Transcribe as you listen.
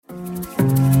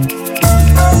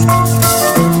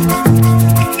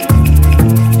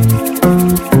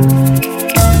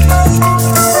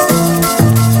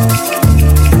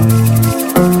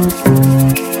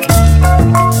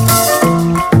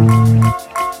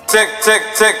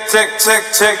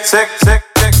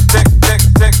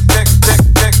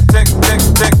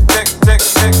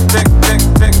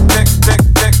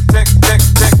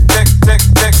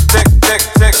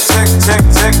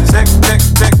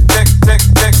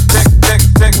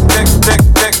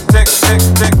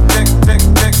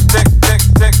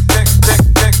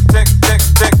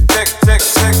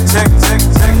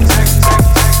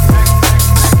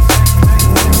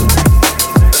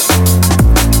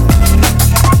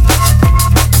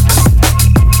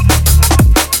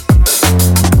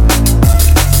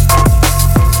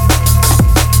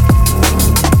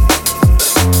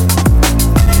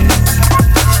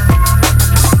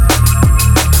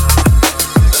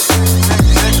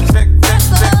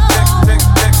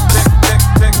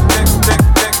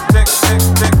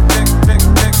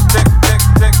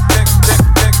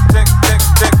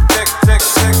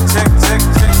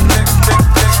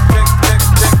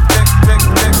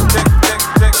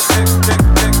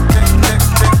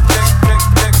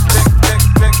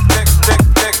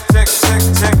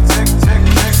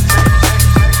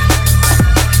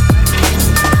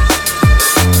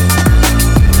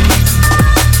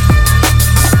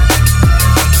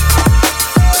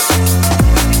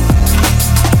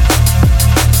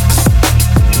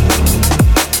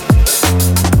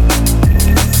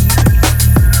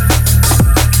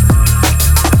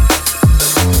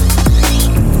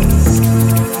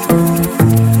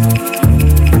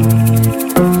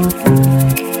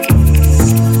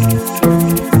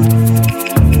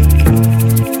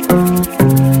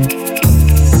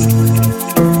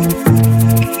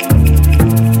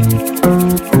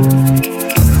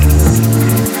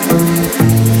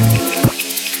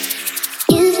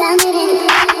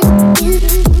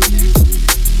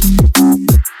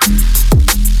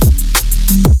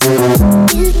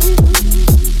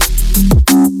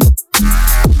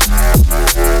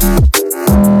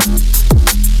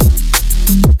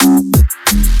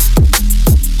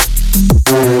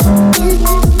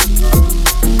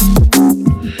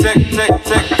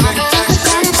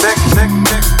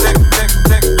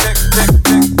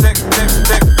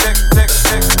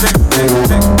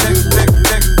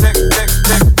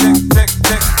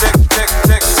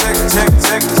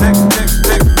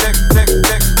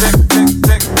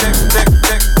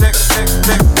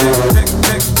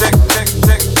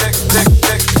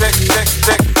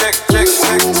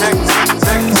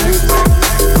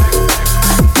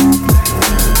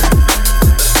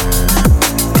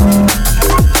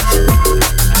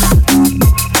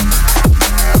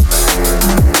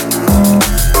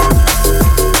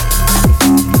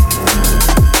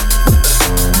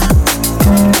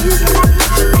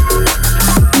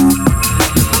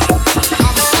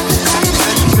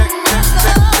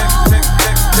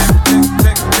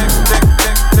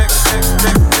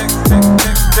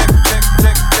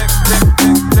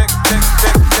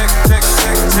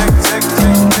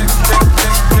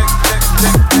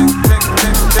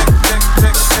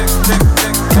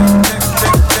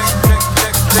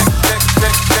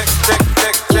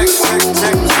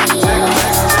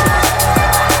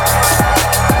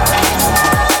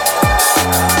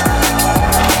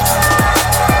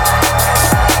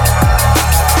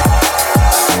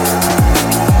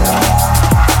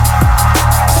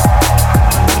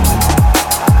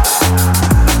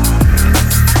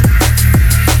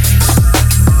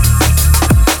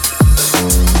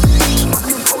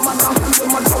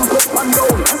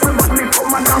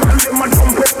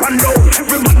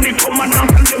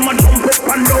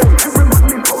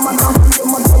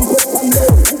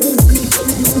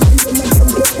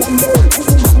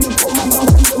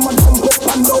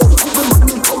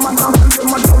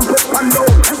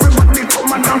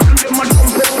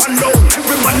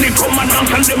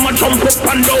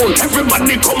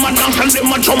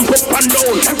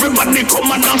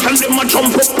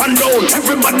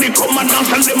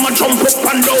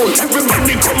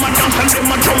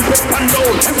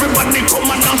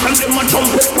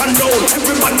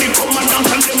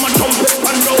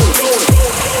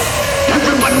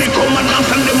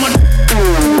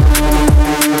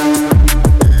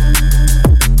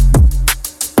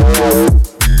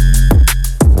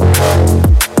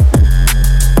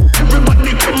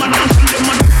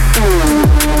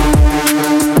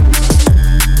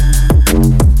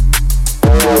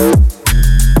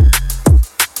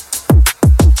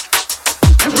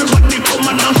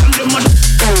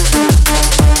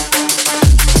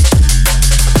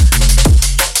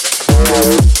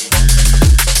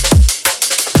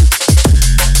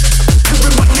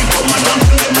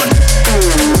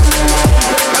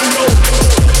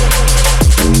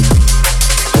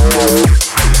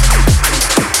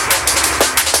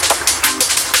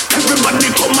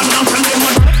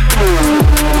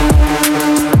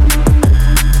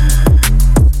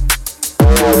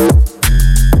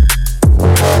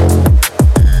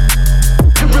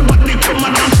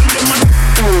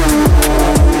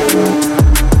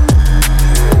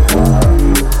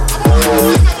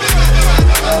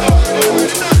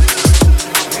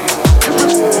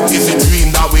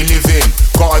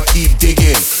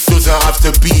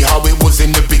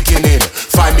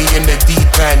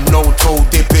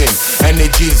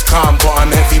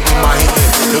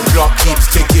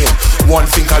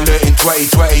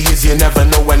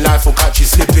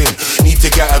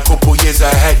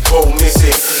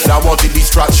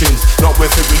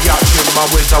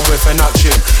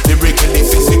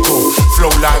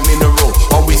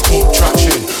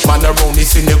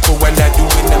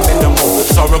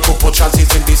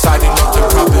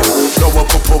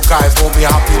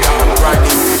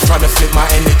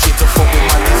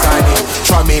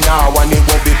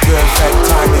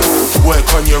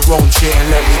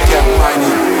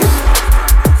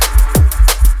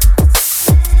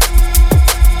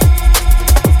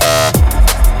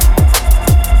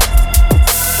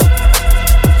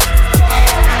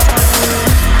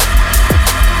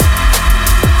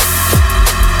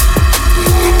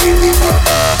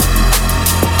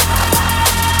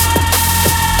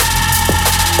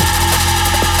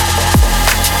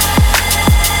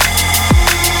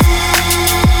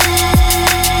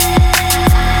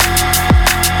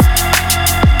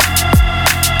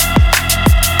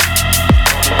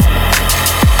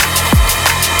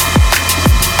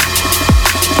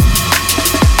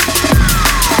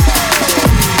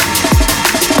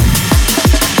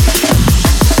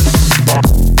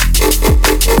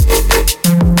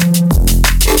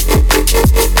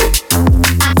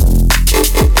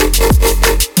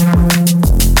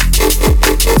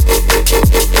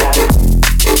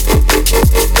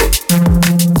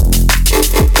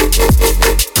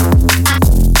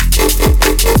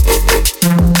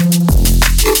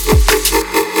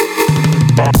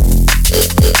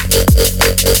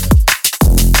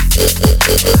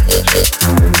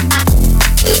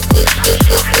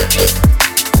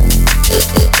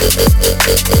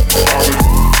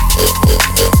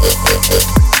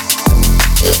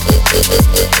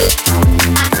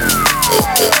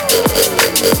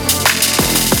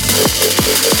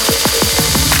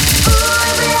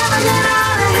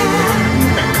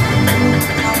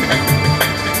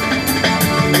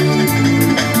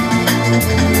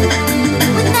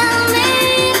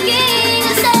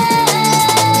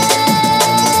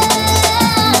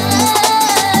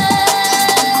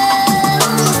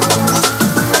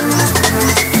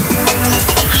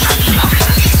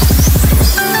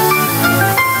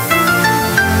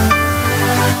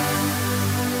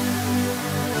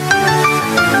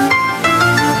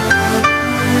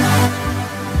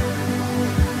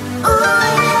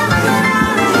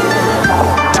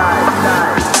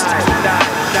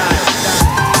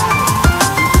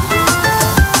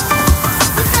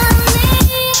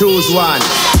Choose one.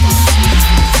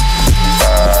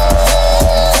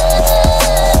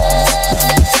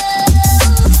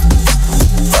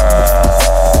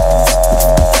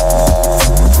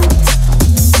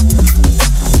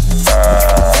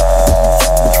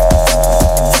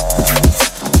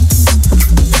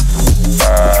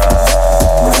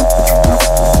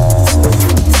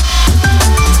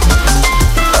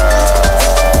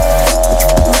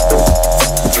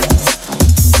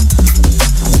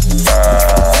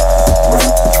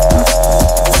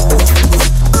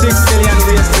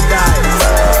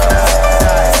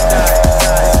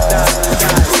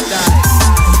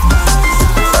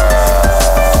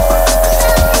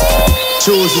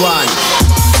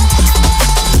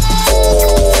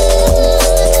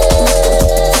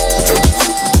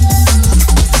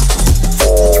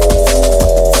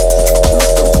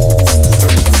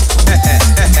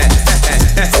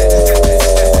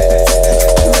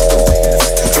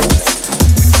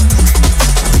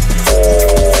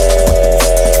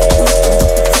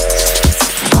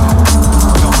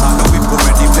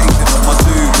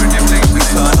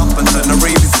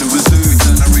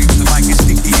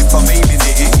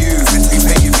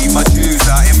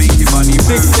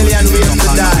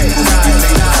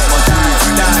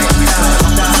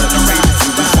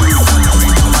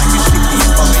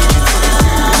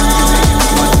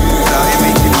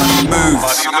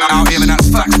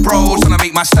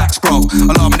 bro.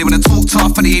 A lot of money when I talk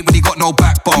tough, but they ain't really got no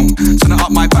backbone. Turn it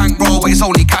up my bankroll, but it's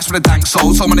only cash for the dank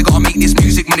soul. So man, I gotta make this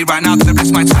music money right now to the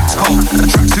blitz my tax code. A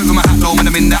tracksuit with my hat low, when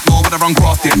I'm in that mode, but I run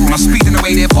grafted. I'm speeding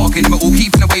away, they're parking, but all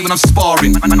keeping away when I'm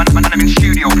sparring. Man, I'm in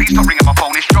studio, please stop ringing my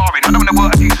phone, it's jarring. I don't know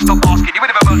what I need to stop asking. You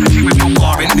would have emergency with your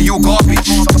barring. But you're garbage,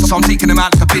 so I'm taking them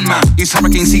out like a bin man. It's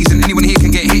hurricane season, anyone here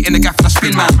can get hit in the gaff and I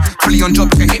spin man. Fully on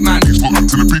job like a hitman. He's not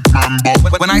acting a big man,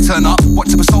 but when I turn up, watch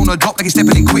the persona drop like he's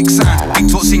stepping in quicksand. Big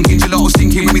talk sinking, gelato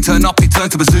stinking. When we turn up, it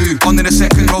turns to a zoo. On in a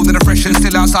second, roll to the fresh and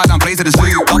still outside, I'm blazing the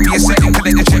zoo. I'll be a second,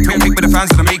 collect the check, pick with the fans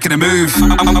that are making a move.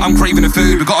 I'm craving the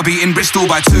food, we gotta be in Bristol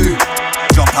by 2.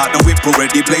 Jump out the whip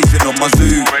already blazing on my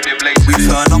zoo. We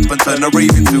turn up and turn the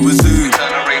rave into a zoo.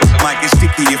 Might get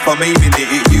sticky if I'm aiming it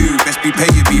at you. Best be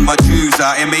paying me my dues,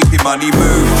 out here making money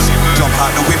moves. Jump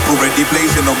out the whip already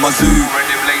blazing on my zoo.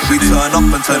 We turn up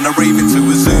and turn the rave into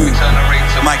a zoo.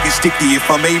 Might get sticky if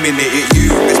I'm aiming it at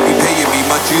you. Best be paying me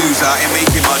my dues, out here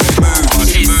making money moves.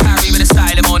 It's Harry with a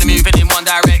style, I'm only moving in one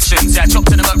direction. See, I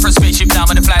chopped in the boat for a spaceship down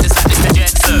with the fly that's like Mr.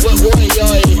 Jetson.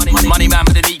 Money man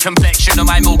with a neat complexion. On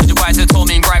my mortgage advisor told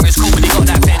me in Grimer's cool when he got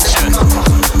that pension.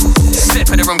 Step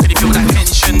in the room, could he feel that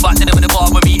tension? But did him in the bar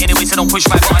with me anyway, so don't push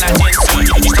my bar like Jensen.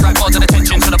 Used to rap bars on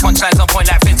attention, so the punchlines on point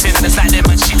like fencing. And it's like them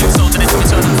and she looks so to the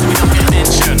twist, so we don't get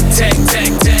mentioned. Tech,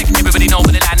 everybody know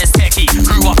when the line is techie.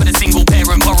 Grew up in a single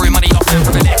parent, borrowing money off them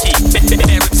from a lecky.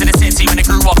 Parents in the city when I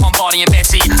grew up on Barney and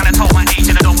Betty. And I told my age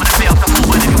and I don't want to stay up the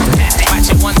floor when it was petty.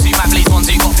 Matching 1, 2, my blaze 1,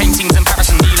 2, got paintings in Paris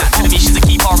and Milan. Telling me she's a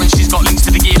keeper and she's got links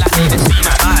to the gear like David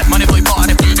Seaman. Money boy part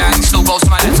of the blue gang, still goes to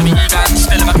my left to me E-gang.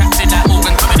 Still in my captain like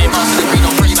Morgan, putting in miles to the green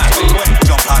on free man.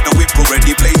 Jump out the whip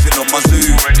already blazing on my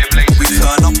zoo. We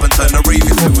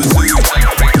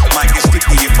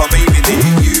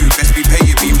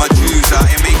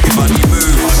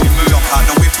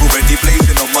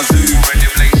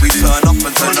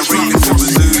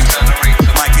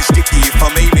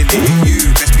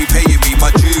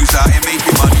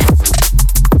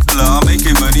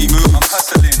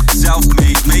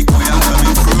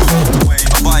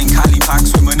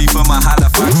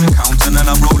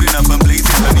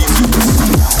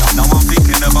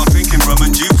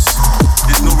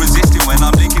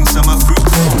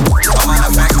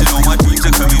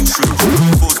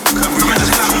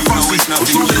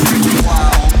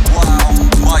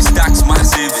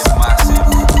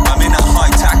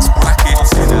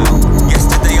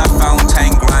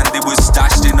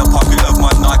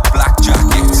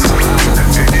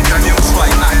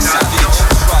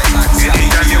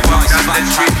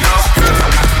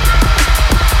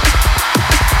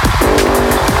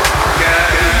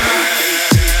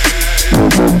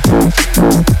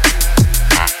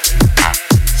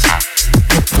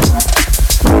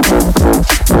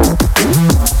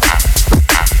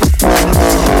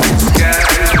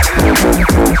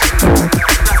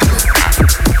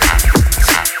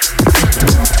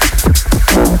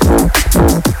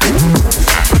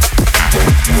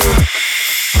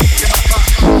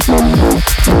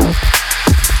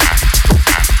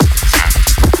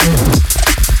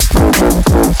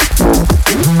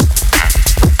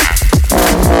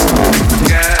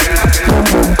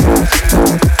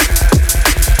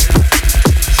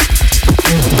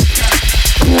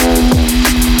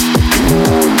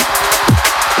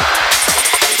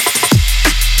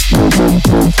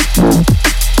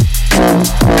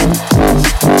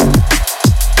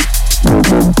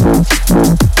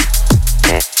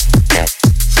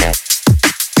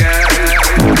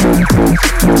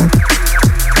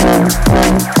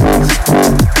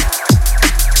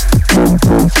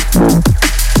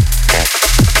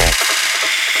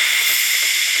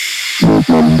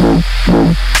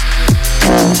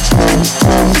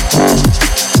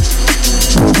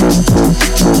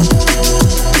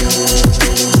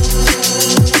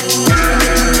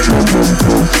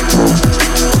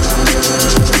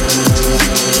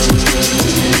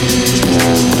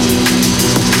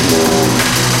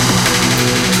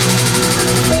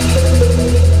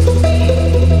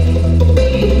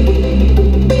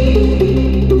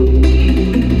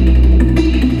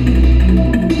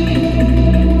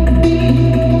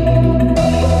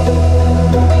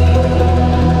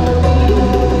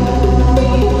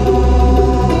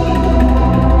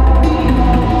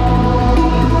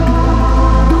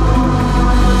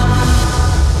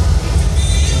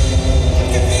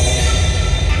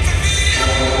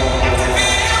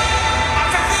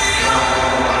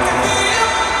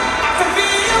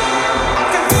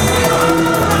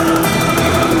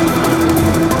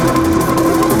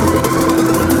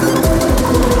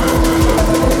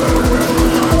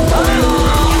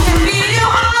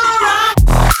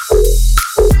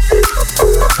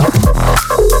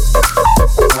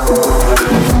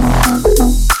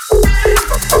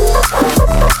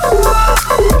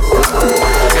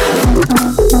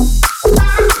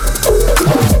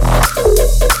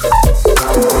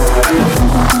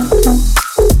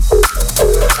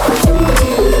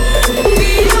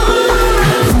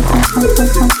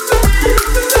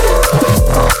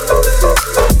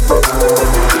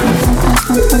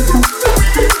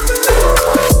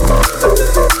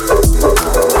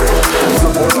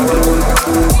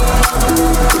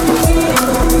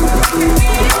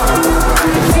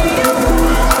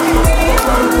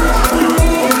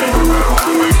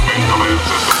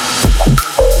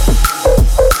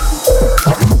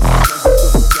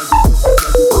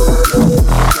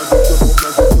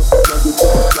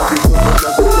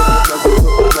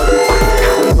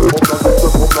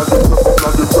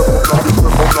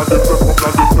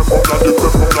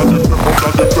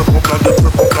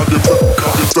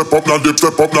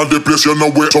step up now the place, you know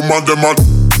where some of them are.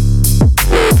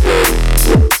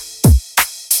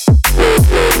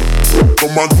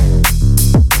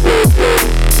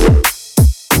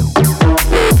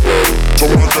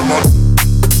 Some of them are.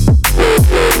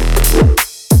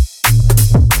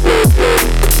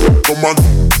 Come on.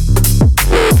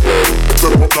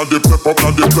 Step up now the step up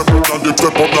now the step up now the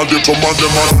step up now the some of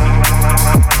them are.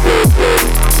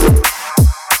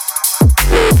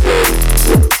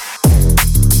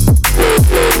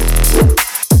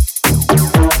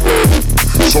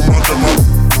 Some of them are.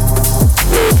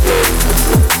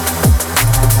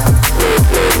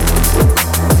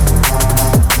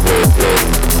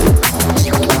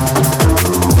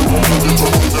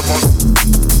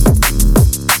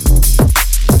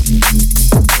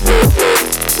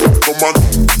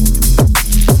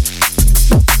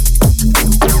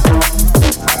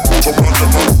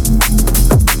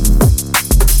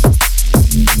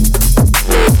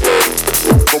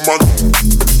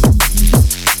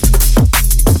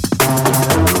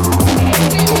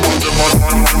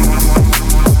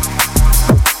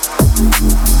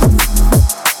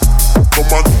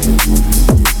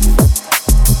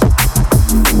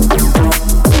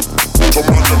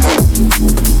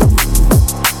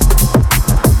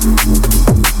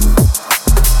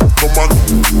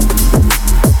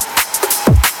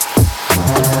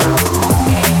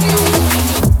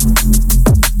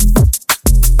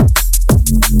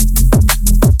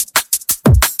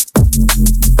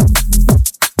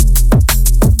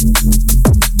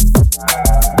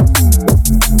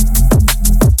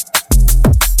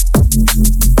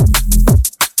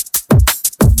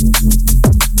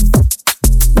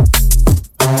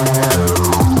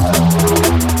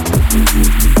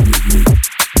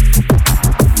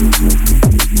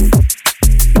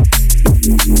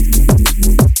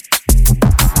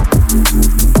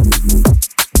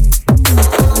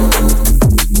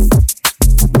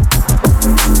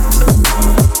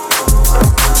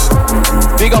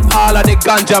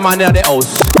 Ganja man in the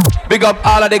house. Big up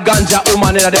all of the ganja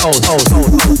woman in the house.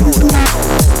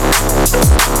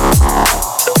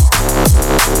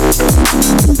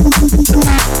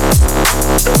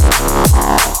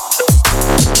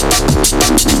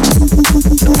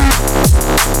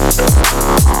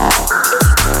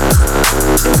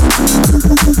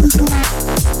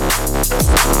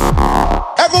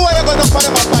 Everywhere you go, the fun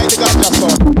of find the ganja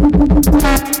store.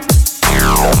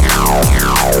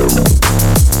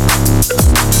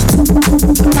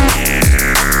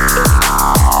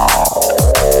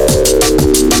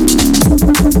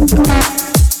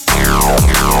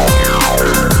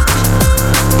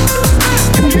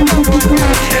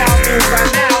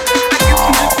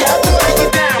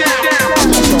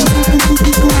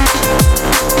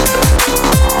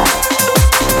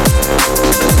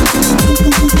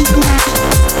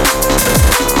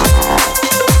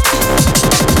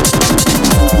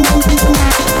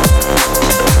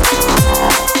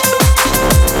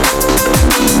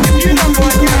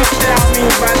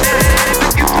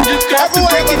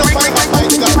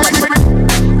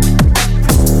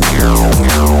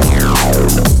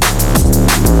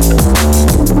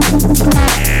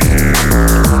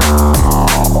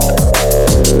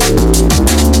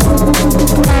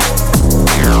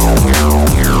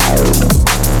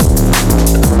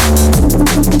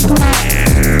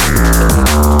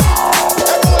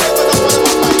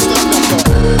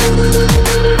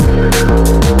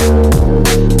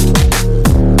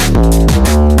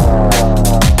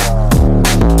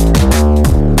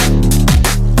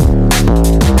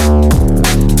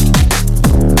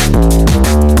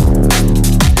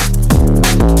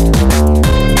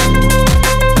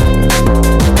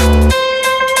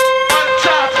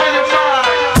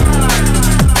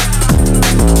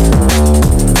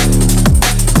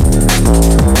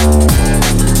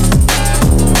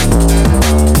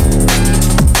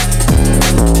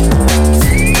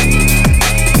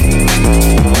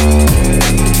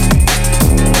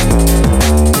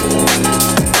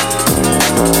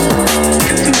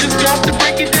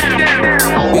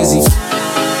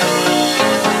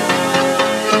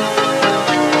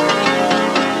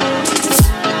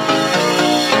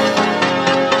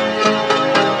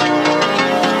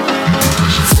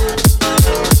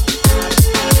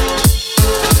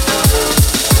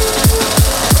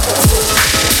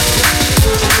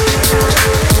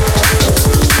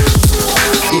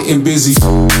 Getting busy.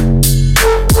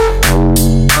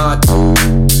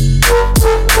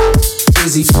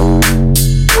 Busy.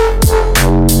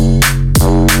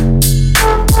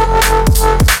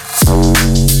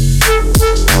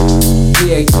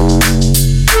 Yeah.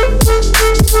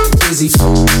 Busy.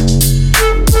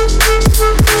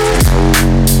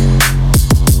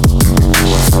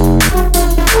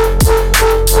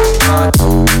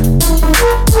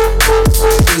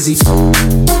 easy.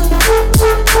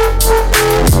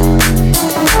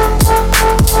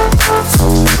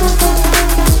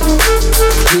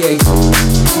 BDay.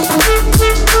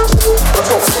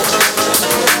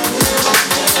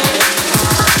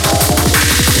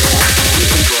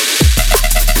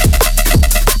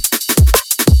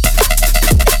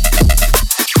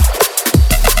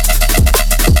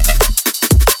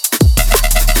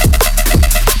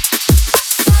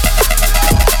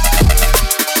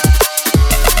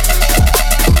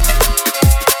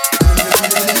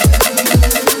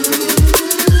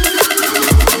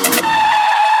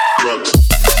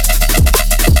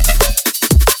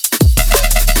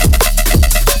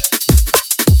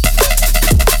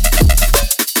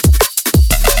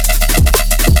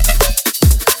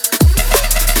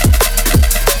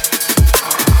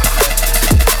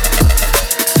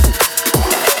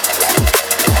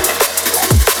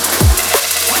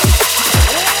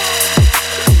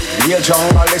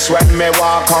 Junglist when me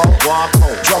walk out.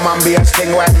 Drum and bass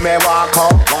thing when me walk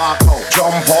out.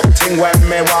 Jump up thing when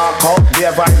me walk out.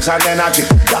 Beer vibes and energy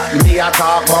that me a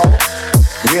talk about.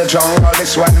 Real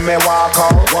junglist when me walk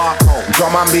out.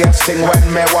 Drum and bass thing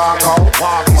when me walk out.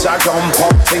 It's a jump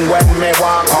up thing when me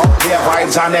walk out. Beer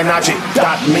vibes and energy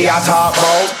that me a talk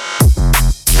about.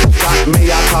 That me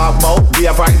a talk about.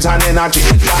 Beer vibes and energy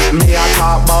that me a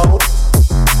talk about.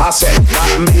 I said,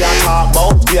 that me a talk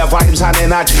about. Beer vibes and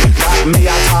energy, that me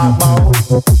a talk about.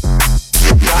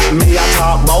 That me a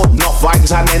talk about. Enough vibes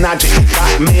and energy,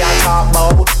 that me a talk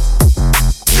about.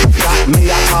 That me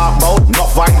a talk about.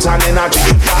 Enough vibes and energy,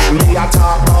 that me a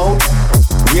talk about.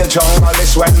 Real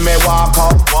junglist when me walk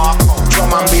out.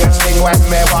 Drum and bass thing when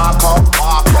me walk out.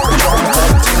 Drum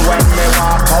thing when me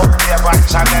walk out. Beer vibes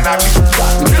and energy,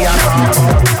 that me a talk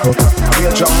about.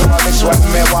 Real junglist when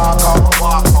me walk out.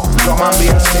 Drum and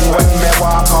bass thing when me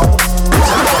walk out.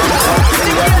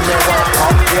 Thing when me walk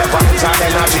out. Beer vibes and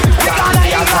energy, that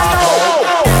me a talk about.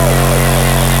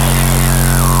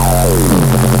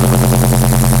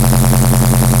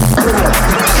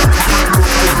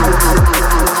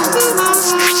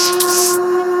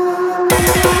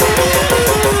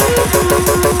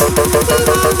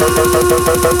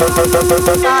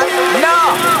 No!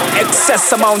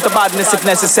 Excess amount of badness if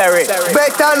necessary.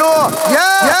 Better know,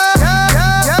 yeah.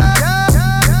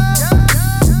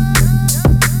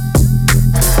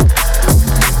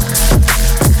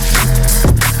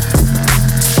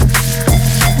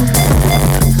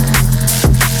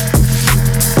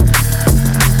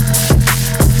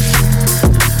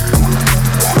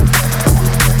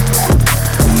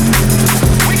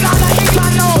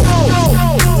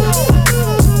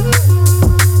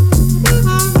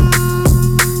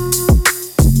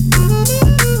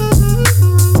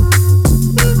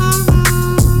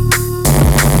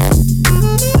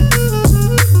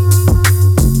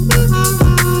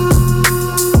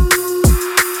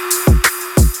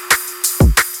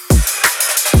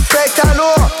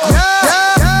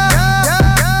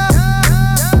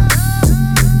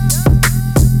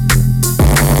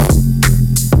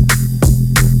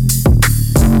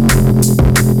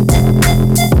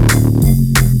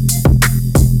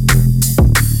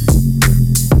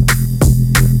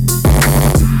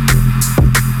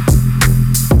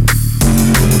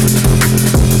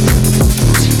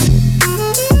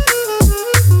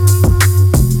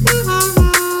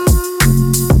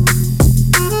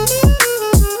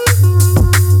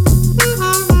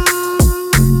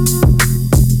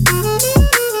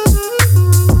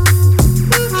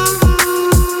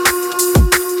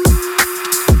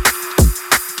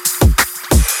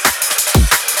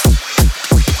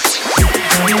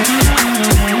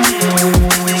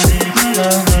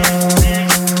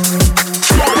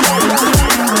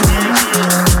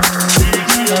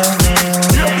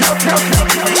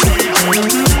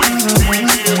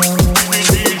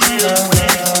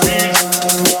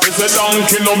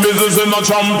 Business in a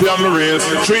champion race.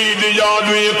 3 yard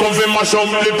we come fi mash up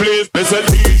the place. They said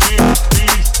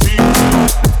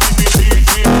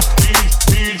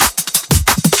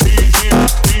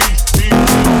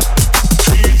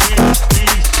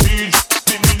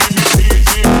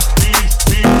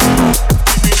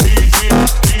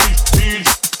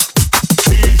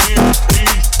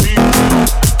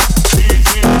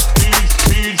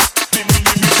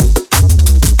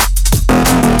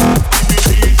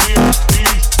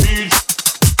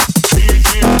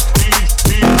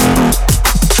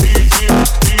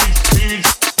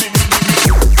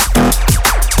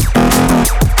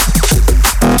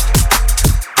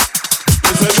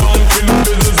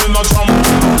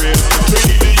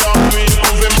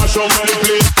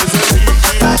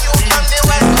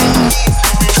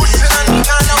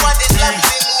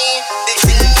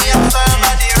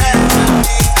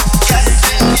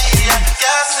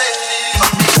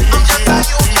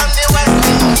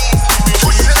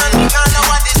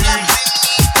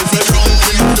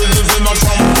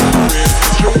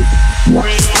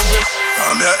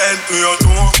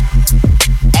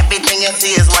you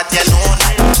see is what you know.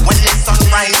 When the sun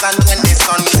rise and when the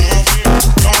sun goes,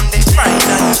 don't they pride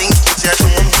and think it's your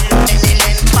own. Any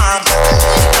length farm,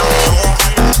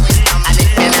 and if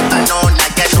you never know,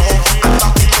 like you know, I'm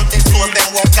talking to the soul, them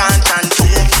who can't and do.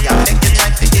 You take the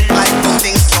time to get like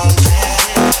something strong.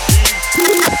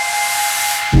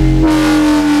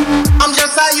 I'm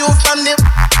just a youth from the.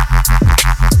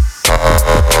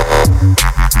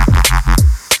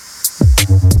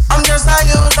 I'm just a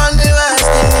youth from the West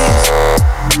Indies.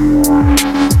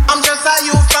 I'm just a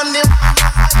youth from the.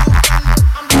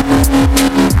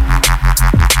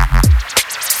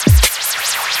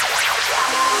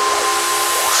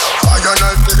 I don't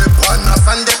know to the one of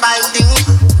and the binding.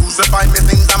 Who's the find me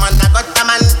things a man I got a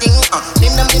man thing.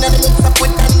 In the mix up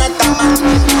with another man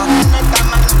thing. Another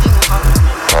man thing.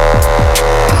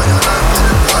 I don't know to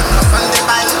the one of and the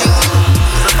binding.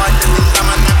 Who's the find me things a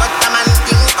man I got a man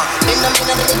thing. In the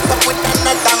mix up with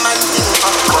another man thing.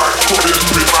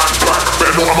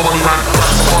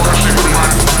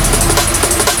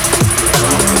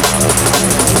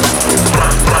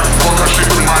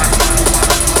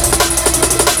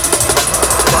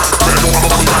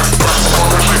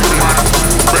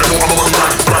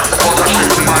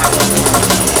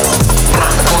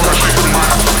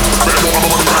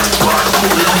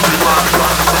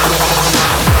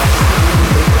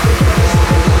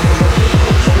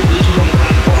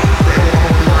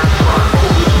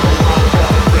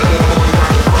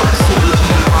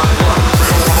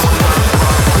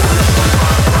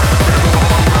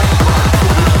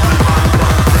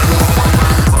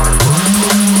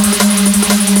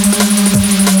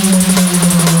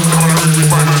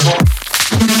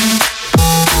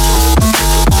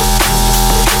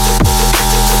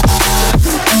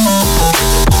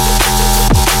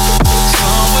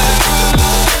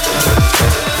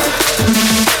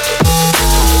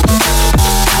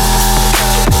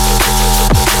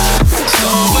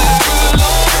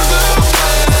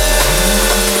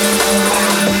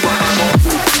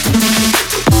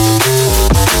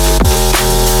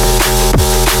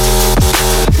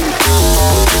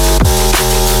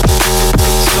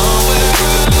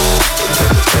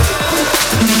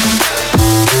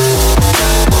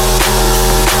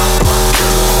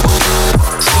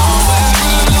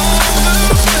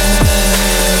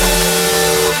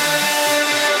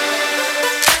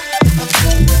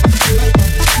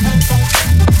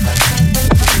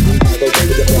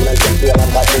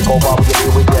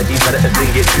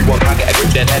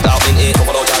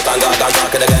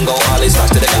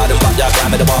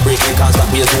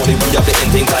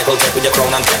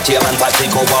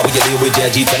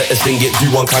 Sing it, you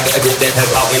want can't get a grip, then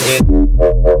head out in it.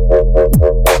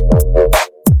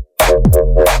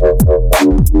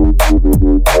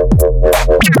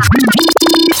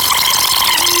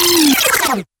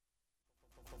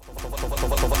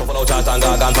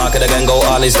 Park it again, go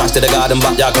all in, stash to the garden,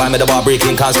 backyard, climb the bar,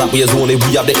 breaking, can't stop, we is only,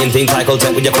 we have the in thing, cycle,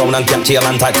 tech with your crown and catch your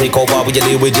land type, take over, with your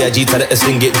deal with JG, tell it to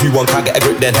sing it, you want can't get a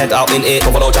grip, then head out in it,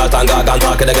 follow chart and gargan,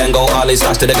 park it again, go all in,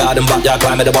 stash to the garden, backyard,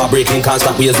 climb the bar, breaking, can't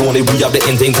stop, we is only, we have the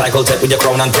in thing, cycle, tech with your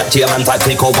crown and catch your land type,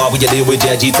 take over, with your deal with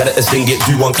JG, tell it to sing it,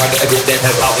 you want can't get a grip, then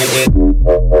head out in it.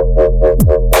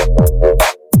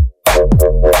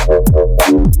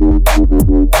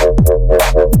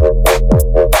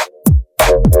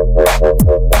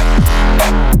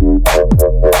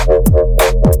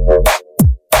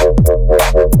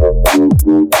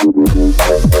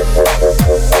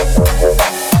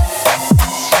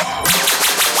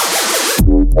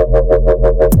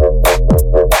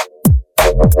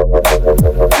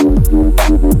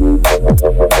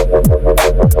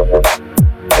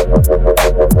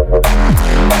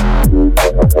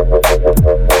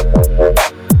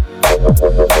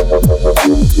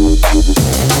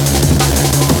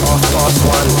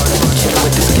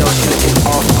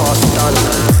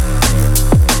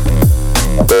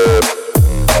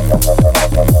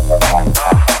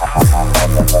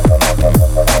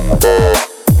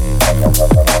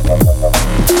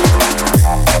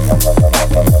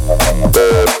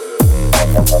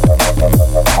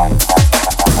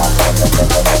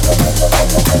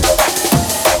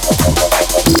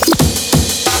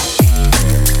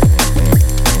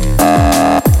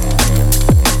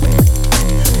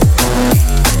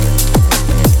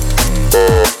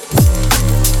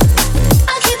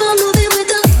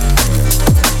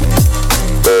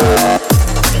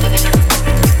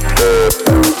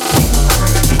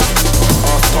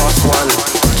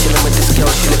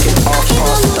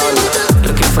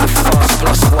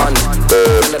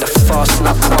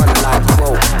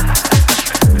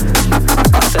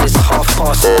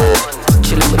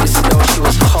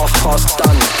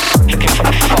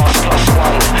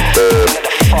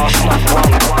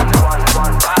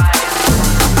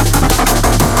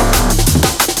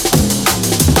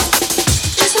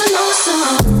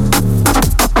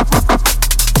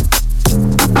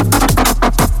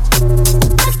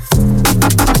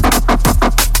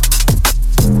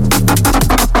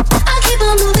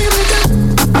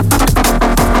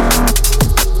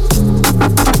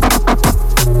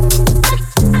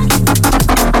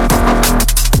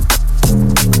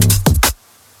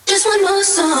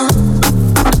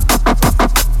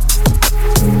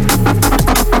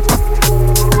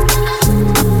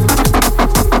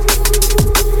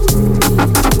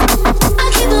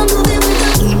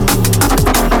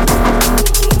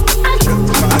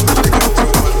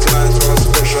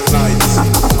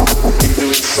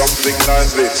 something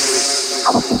like this.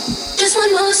 Just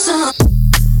one more song.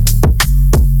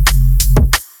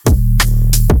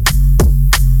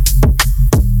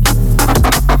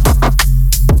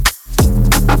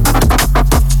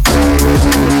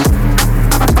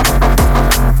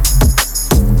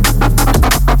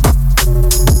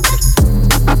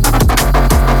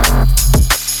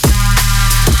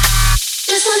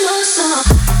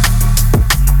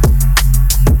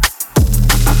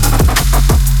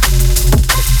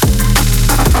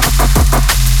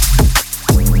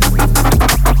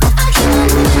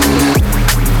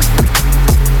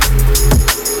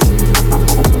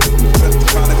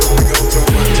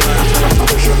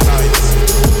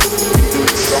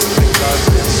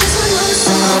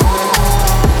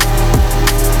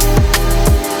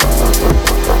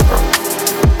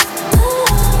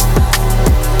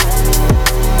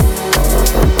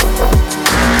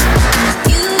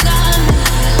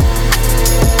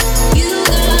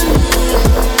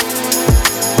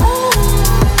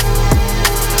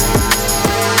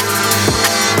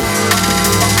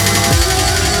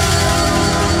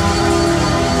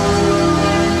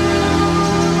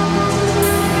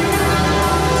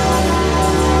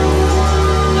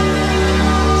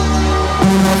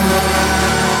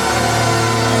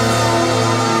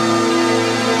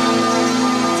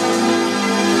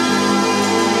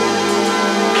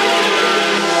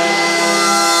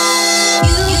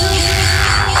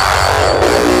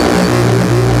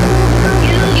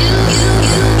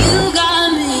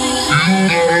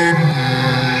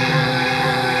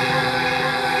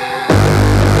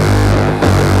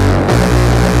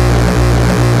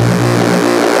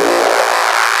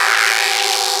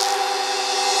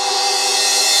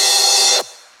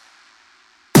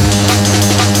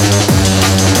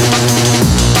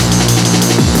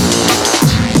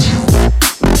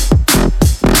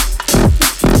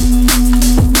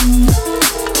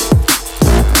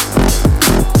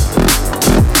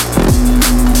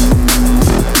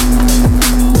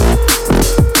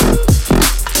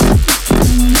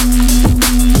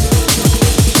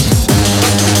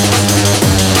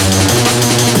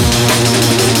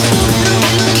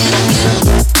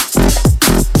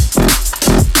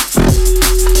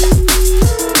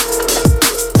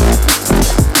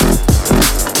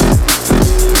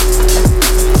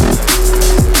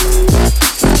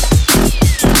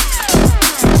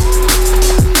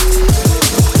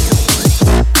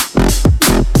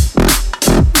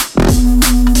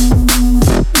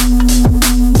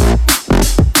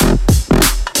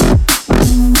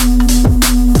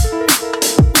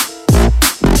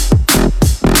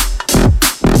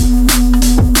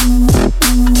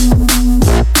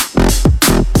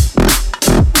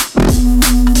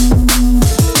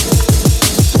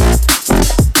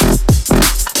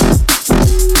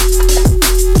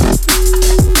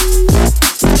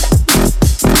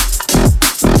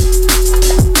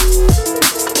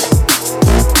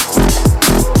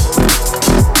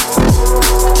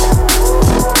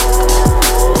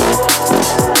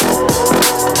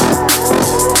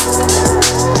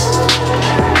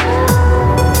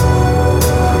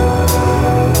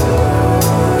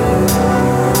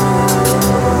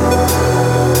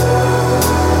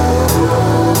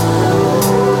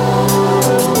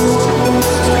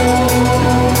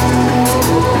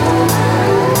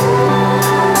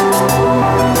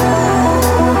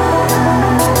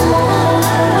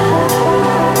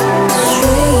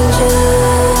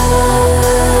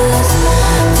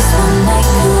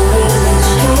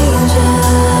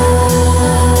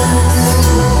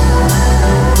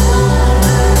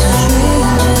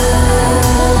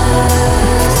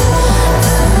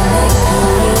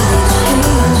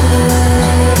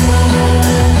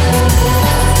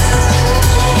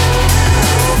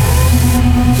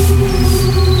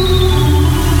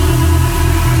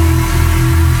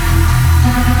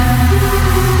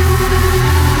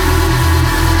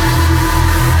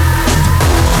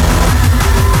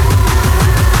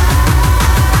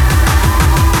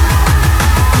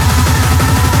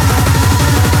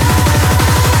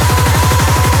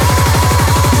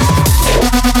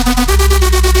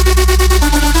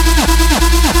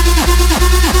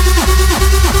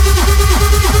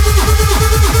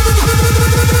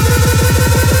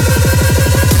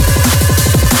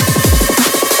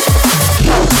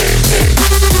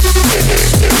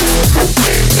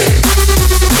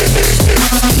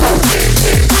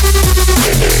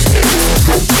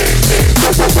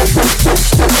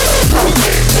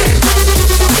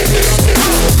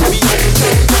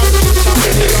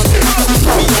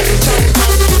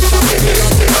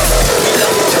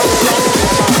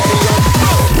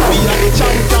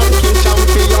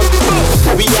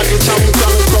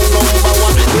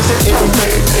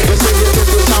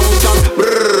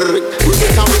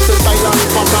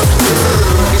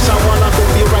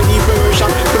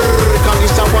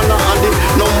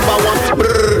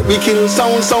 kill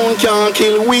sound, sound can't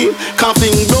kill we.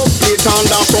 Coughing dub plate and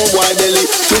dance on wide belly.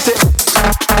 Me say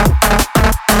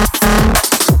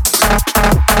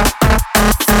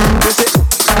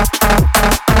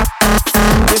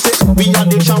we are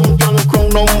the champion, crown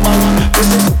number one.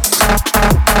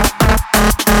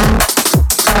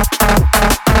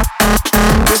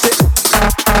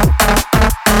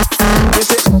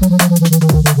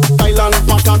 Thailand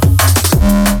pattern.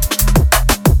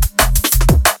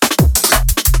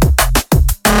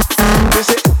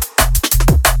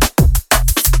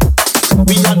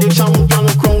 We are the champion,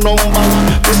 crown number one.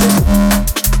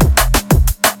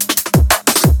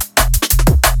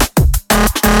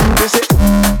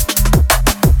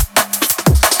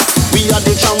 We are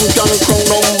the champion, crown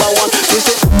number one.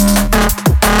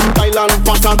 Thailand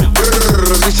pattern.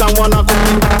 This one wanna come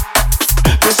in.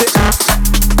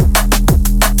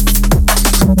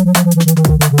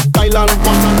 Thailand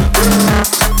pattern.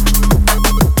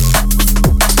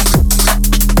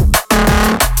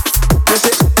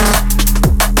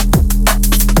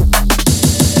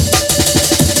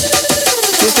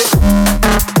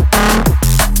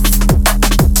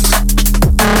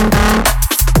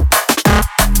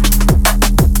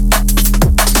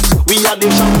 We are the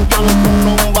champion,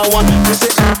 number one. This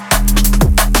is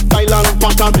Thailand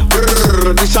pattern.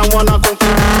 This one wanna come.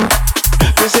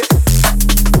 This is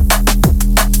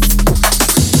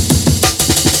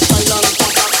Thailand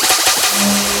pattern.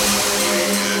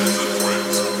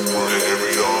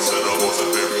 Every arm said I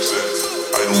wasn't very set.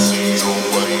 I don't see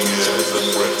nobody as a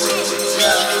threat.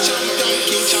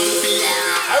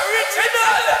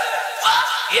 Original!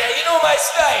 Yeah, you know my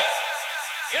style.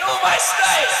 You know my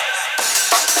style.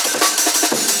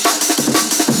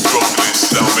 Drugless,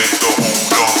 thou make the whole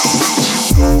dance.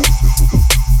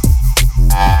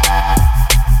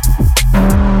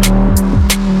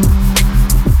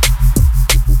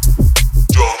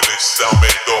 Drugless, thou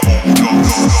make the whole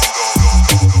dance.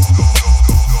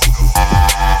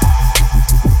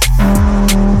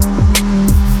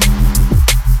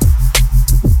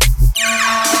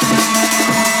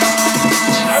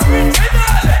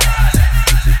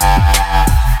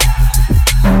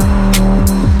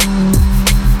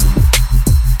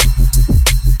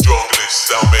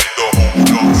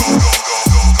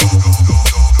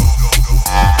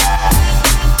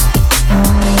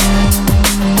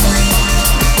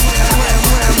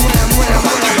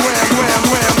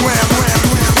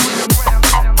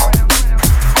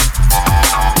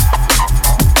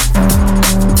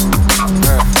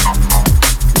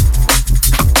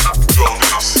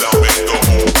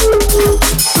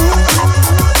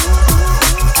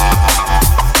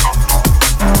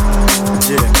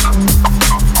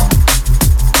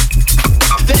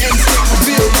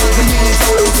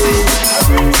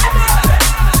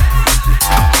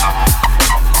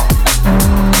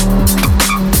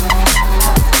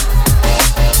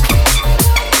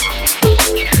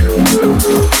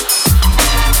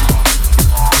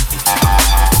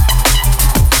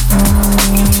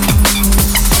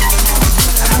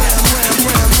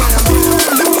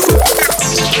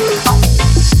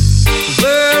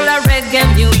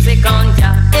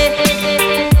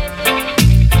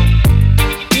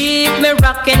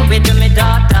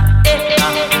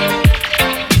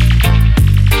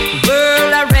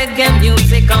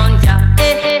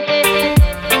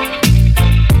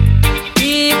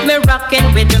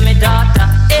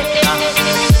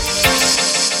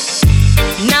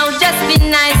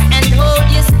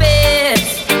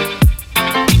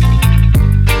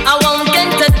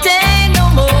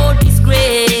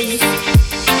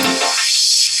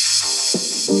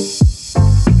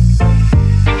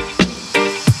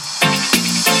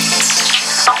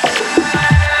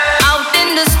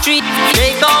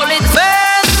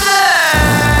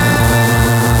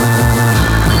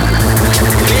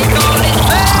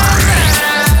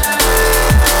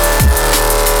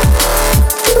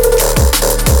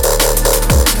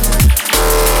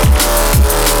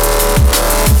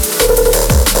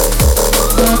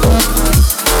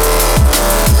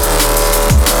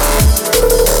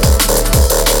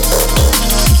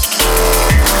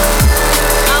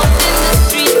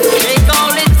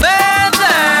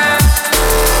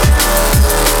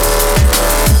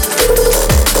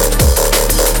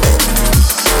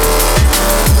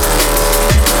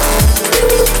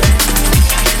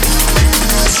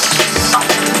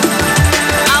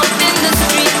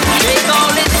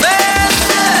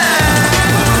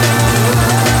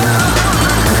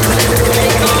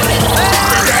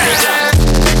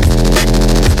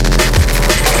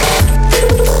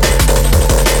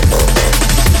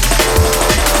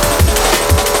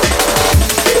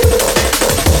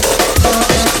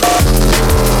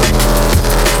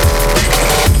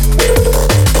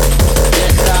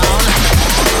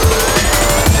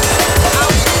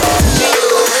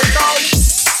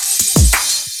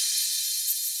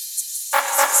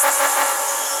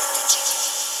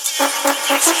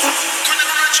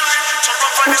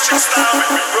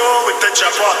 roll with the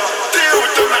Jappa. Deal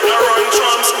with them and run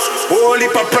drums. Whole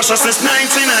heap of pressure since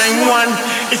 1991.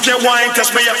 If you want,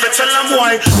 test me, have to tell them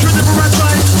why. You never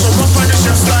try, so rough on this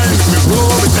your style. We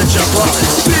roll with the Jappa.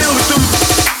 Deal with them.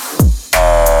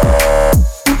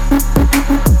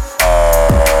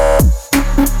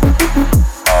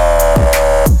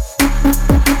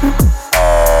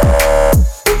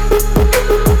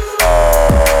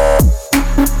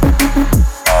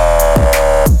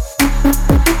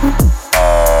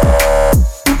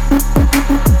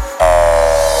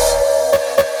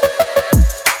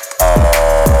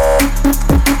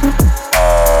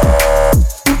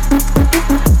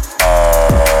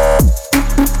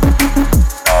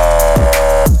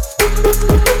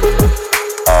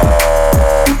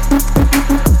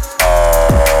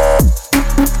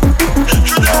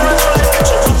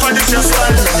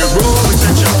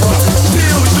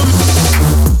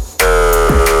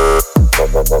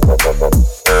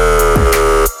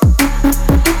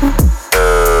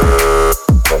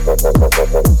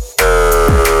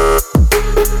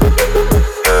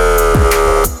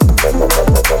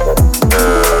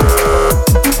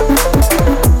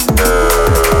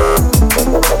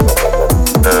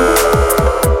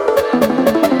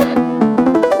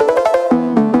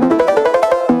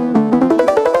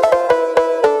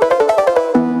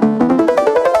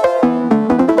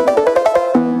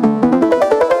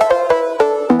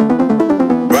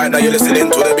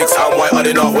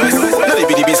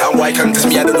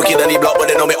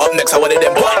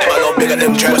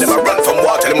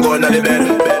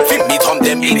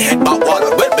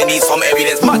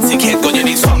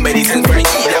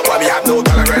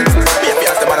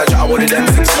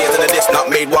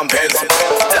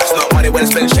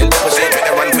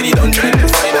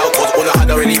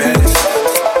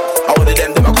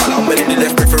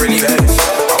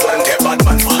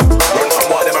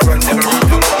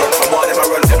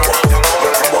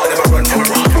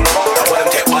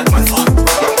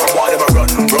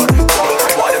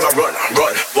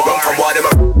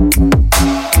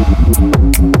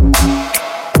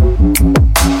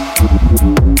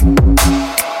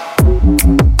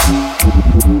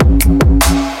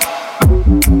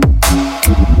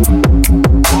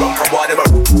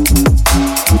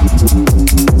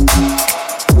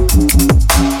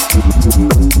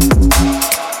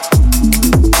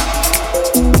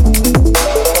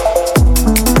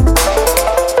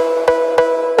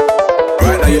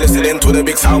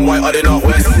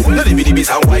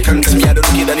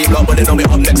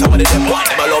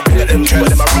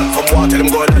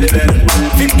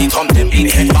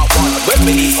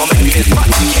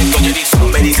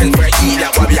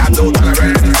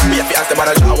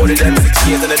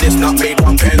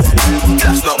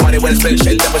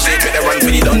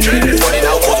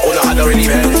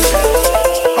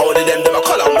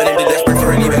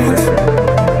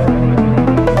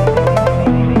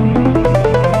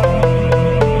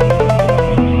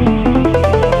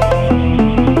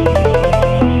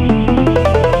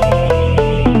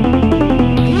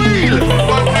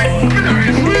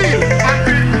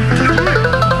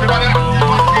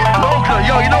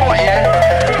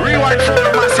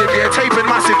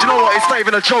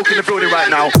 Joke in the building right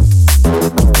now.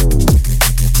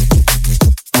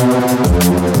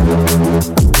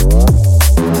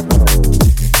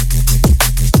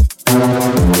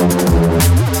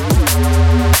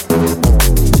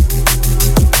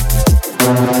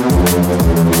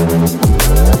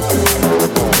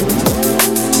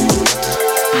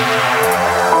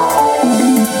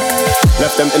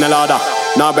 Left them in a ladder,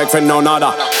 no beg friend, no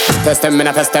nada. Test them,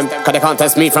 test them, cause they can't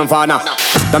test me from far now.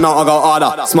 Don't know I go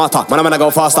harder, smarter, man I'm gonna go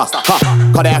faster.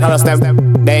 Ha, cause they arrest them,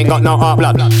 they ain't got no heart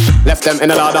blood. Left them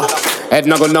in a ladder, head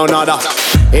no good, no nada.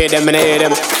 Hear them and I hear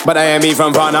them, but I ain't me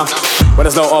from far now. But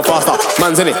it's slow or faster,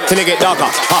 man's in it till it get darker.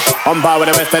 Ha, on par with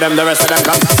the rest of them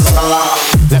come.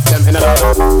 Left them in a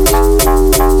ladder.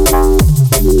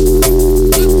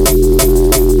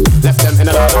 Left them in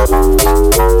a ladder.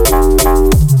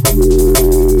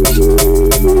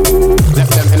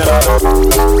 Left them in a ladder.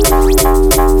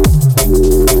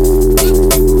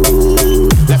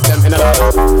 Left them in a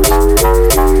ladder.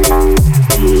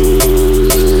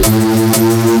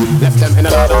 Left them in a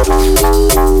ladder.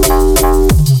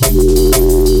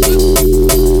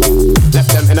 Left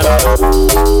them in a ladder.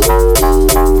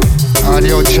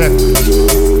 Audio check.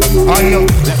 Audio.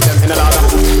 Left them in a ladder.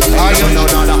 Audio. No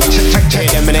nada. Check. Hear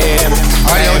them and hear them.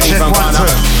 Audio check. 1, 2.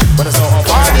 But it's all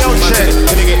Audio check.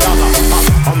 Till they get darker.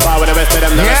 On par with the rest of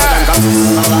them come.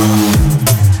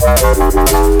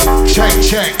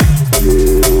 Check.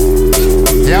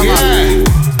 Yeah, man.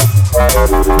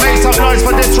 Make some noise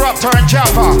for Disrupta and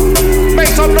Jappa. Make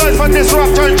some noise for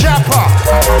Disrupta and Jappa.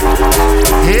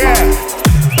 Yeah.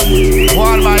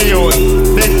 One my youth.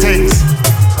 Big things.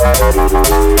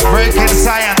 Breaking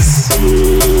science.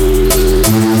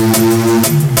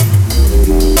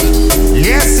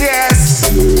 Yes, yes.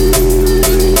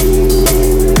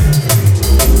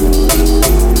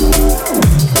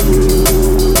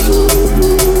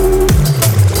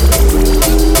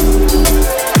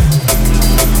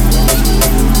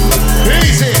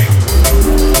 Easy.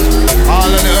 All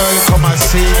of the early come and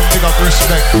see, pick up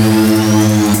respect.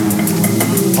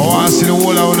 I want to see the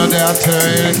whole out there till the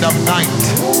end of night.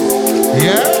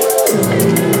 Yeah?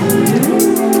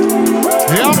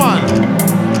 Yeah, man.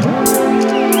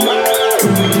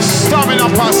 Stamina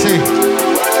posse.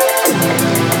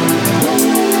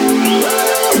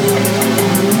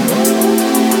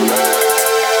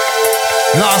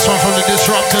 Last one from the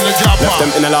Disrupta and the Jappa. Left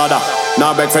them in a ladder.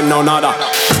 Now beg friend, no nada.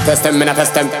 Test them,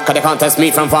 test them, cause they can't test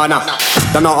me from far now.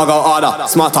 Don't know I go harder,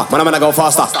 smarter, man, I'm gonna go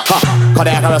faster. Ha, cause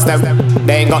they arrest them,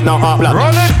 they ain't got no heart blood.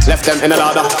 Left them in a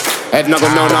ladder, head no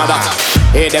good, no nada.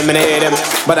 Hear them and I hear them,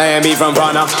 but I ain't me from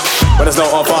far now. But it's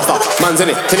slow or faster, man's in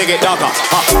it, till it get darker.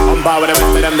 Ha, I'm bar with the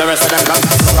rest of them come.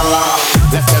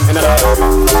 Left them in a ladder.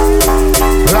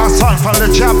 Last one from the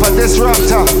Jappa,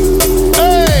 Disrupta.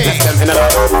 Hey! Left them in a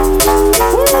ladder.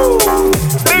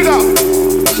 Big up!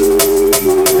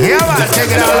 Yeah, man,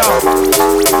 take it all out.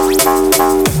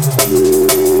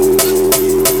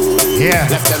 Yeah.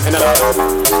 Left them in a ladder.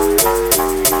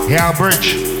 Yeah, Bridge.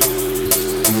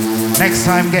 Next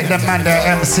time, get them man their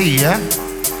MC, yeah?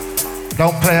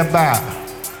 Don't play about.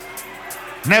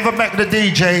 Never make the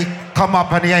DJ come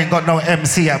up and he ain't got no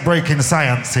MC at Breaking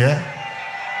Science, yeah?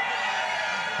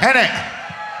 Ain't it?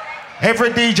 Every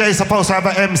DJ is supposed to have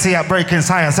an MC at Breaking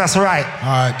Science, that's right.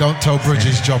 All right, don't tell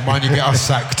Bridges' job, man, you get us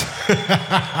sacked.